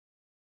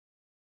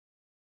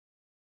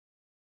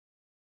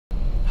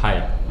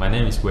Hi, my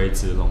name is Wei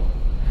Zilong.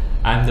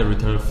 I'm the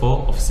retailer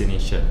 4 of Sydney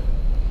Shirt.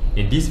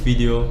 In this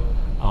video,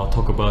 I'll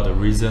talk about the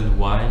reason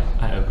why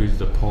I agree to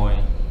the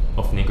point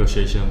of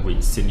negotiation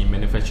with Sydney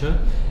manufacturer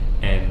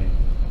and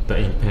the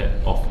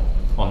impact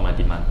on my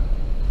demand.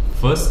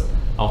 First,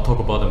 I'll talk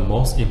about the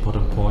most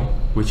important point,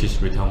 which is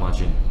retail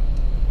margin.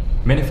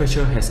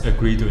 Manufacturer has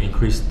agreed to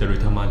increase the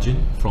retail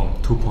margin from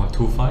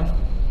 2.25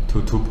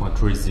 to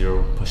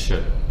 2.30 per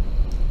shirt,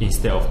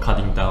 instead of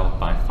cutting down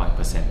by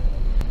 5%.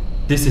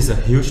 This is a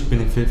huge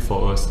benefit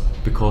for us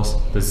because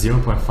the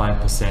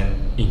 0.5%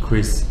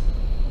 increase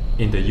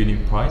in the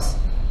unit price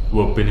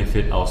will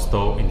benefit our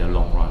store in the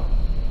long run.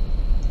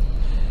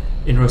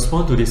 In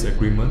response to this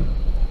agreement,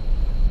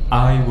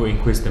 I will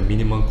increase the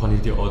minimum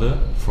quantity order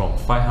from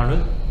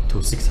 500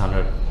 to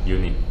 600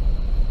 units.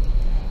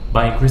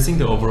 By increasing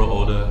the overall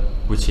order,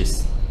 which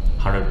is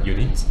 100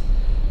 units,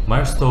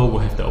 my store will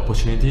have the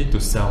opportunity to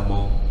sell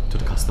more to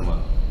the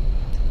customer.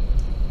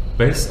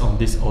 Based on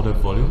this order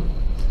volume,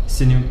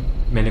 Sydney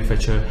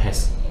manufacturer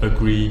has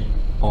agreed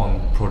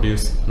on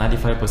produce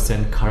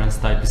 95% current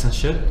style business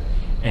shirt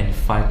and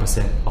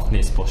 5% of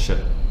knit sport shirt.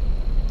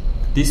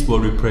 This will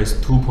replace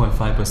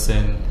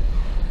 2.5%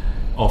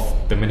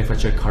 of the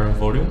manufacturer current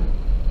volume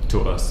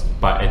to us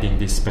by adding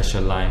this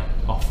special line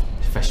of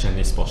fashion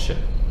knit sport shirt.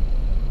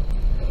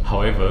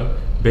 However,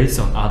 based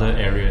on other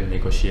area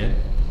negotiated,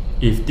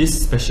 if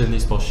this special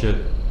knit sport shirt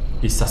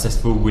is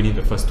successful within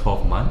the first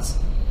 12 months,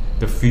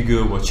 the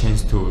figure will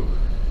change to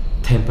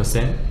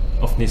 10%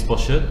 of knit sport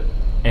shirt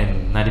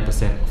and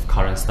 90% of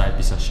current style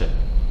business shirt.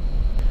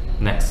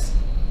 Next,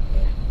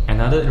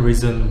 another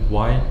reason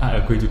why I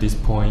agree to this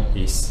point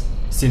is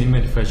Sydney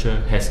manufacturer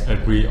has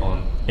agreed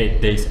on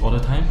 8 days order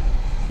time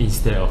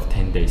instead of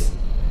 10 days.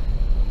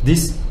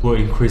 This will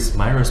increase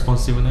my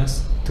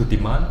responsiveness to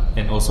demand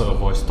and also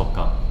avoid stock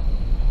out.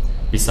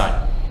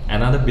 Besides,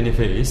 another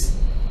benefit is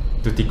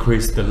to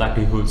decrease the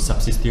likelihood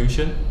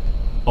substitution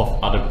of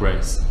other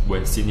brands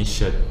when Sydney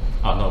shirt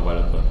are not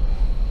available.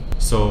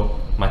 So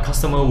my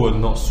customer will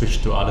not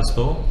switch to other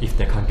store if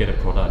they can't get a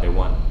product they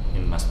want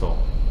in my store.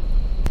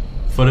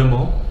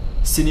 Furthermore,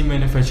 Sydney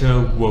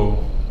manufacturer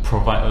will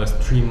provide us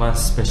 3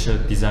 months special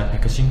design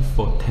packaging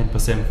for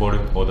 10%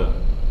 volume order.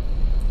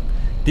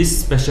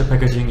 This special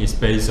packaging is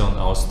based on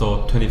our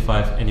store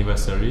 25th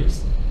anniversary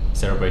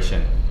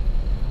celebration.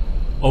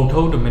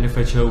 Although the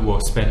manufacturer will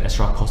spend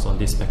extra cost on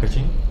this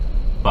packaging,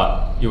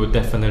 but it will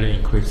definitely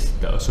increase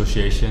the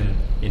association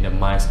in the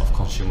minds of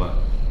consumer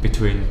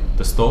between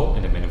the store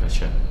and the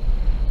manufacturer.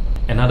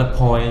 Another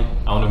point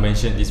I want to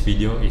mention in this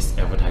video is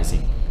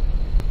advertising.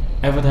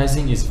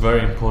 Advertising is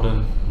very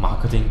important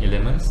marketing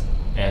elements,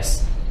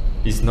 as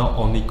it's not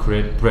only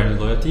create brand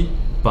loyalty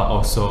but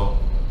also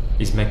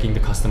is making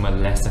the customer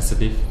less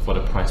sensitive for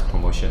the price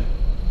promotion.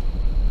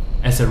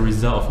 As a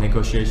result of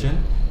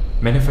negotiation,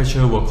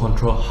 manufacturer will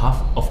control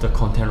half of the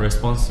content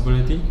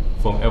responsibility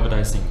from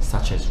advertising,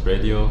 such as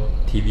radio,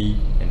 TV,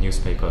 and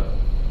newspaper.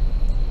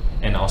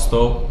 And our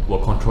store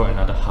will control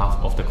another half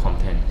of the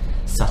content,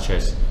 such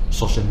as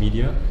social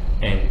media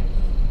and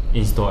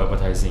in-store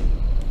advertising,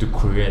 to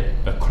create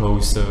a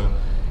closer,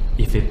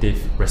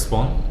 effective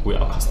response with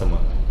our customer.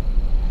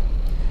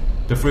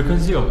 The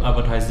frequency of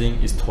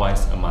advertising is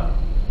twice a month.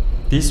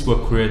 This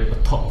will create a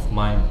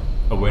top-of-mind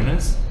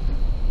awareness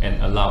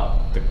and allow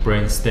the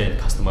brand stay in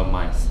customer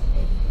minds.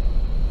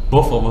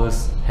 Both of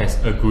us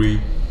has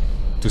agreed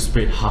to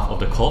split half of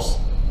the cost,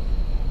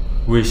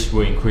 which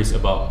will increase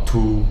about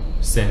 2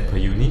 cents per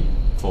unit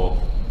for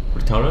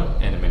retailer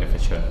and the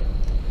manufacturer.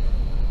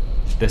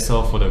 That's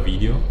all for the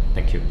video.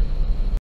 Thank you.